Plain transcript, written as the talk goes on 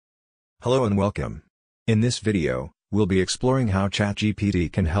Hello and welcome. In this video, we'll be exploring how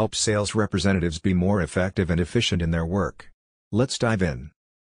ChatGPT can help sales representatives be more effective and efficient in their work. Let's dive in.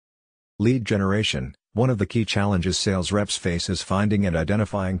 Lead generation. One of the key challenges sales reps face is finding and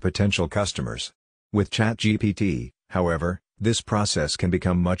identifying potential customers. With ChatGPT, however, this process can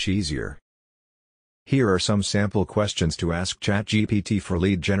become much easier. Here are some sample questions to ask ChatGPT for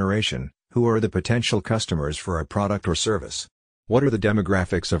lead generation. Who are the potential customers for our product or service? What are the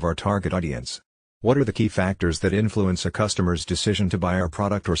demographics of our target audience? What are the key factors that influence a customer's decision to buy our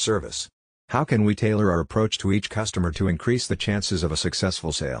product or service? How can we tailor our approach to each customer to increase the chances of a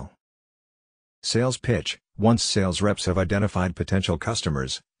successful sale? Sales pitch. Once sales reps have identified potential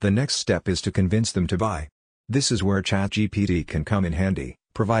customers, the next step is to convince them to buy. This is where ChatGPT can come in handy,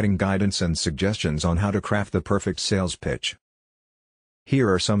 providing guidance and suggestions on how to craft the perfect sales pitch. Here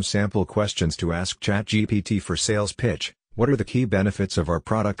are some sample questions to ask ChatGPT for sales pitch. What are the key benefits of our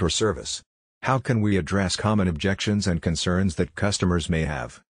product or service? How can we address common objections and concerns that customers may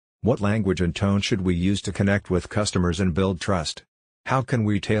have? What language and tone should we use to connect with customers and build trust? How can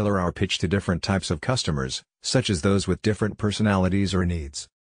we tailor our pitch to different types of customers, such as those with different personalities or needs?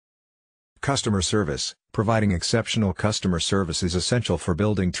 Customer service. Providing exceptional customer service is essential for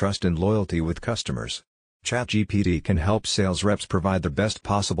building trust and loyalty with customers. ChatGPT can help sales reps provide the best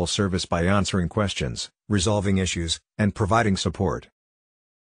possible service by answering questions, resolving issues, and providing support.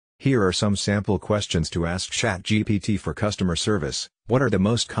 Here are some sample questions to ask ChatGPT for customer service. What are the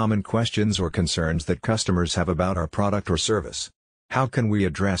most common questions or concerns that customers have about our product or service? How can we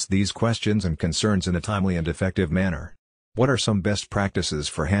address these questions and concerns in a timely and effective manner? What are some best practices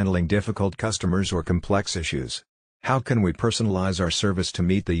for handling difficult customers or complex issues? How can we personalize our service to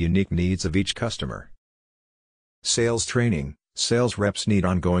meet the unique needs of each customer? Sales training. Sales reps need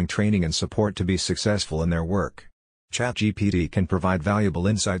ongoing training and support to be successful in their work. ChatGPT can provide valuable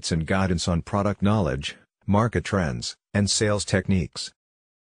insights and guidance on product knowledge, market trends, and sales techniques.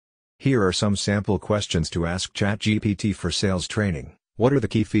 Here are some sample questions to ask ChatGPT for sales training. What are the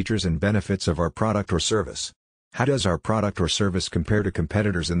key features and benefits of our product or service? How does our product or service compare to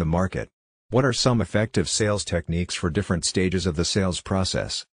competitors in the market? What are some effective sales techniques for different stages of the sales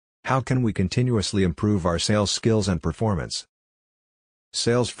process? How can we continuously improve our sales skills and performance?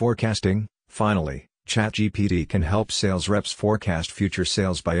 Sales forecasting. Finally, ChatGPT can help sales reps forecast future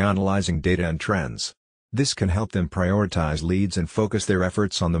sales by analyzing data and trends. This can help them prioritize leads and focus their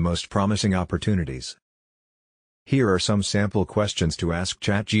efforts on the most promising opportunities. Here are some sample questions to ask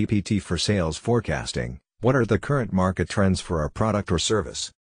ChatGPT for sales forecasting. What are the current market trends for our product or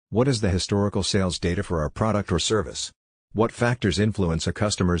service? What is the historical sales data for our product or service? What factors influence a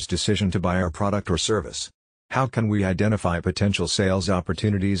customer's decision to buy our product or service? How can we identify potential sales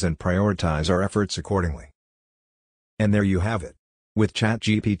opportunities and prioritize our efforts accordingly? And there you have it. With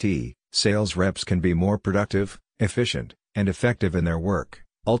ChatGPT, sales reps can be more productive, efficient, and effective in their work,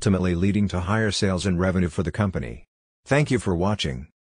 ultimately leading to higher sales and revenue for the company. Thank you for watching.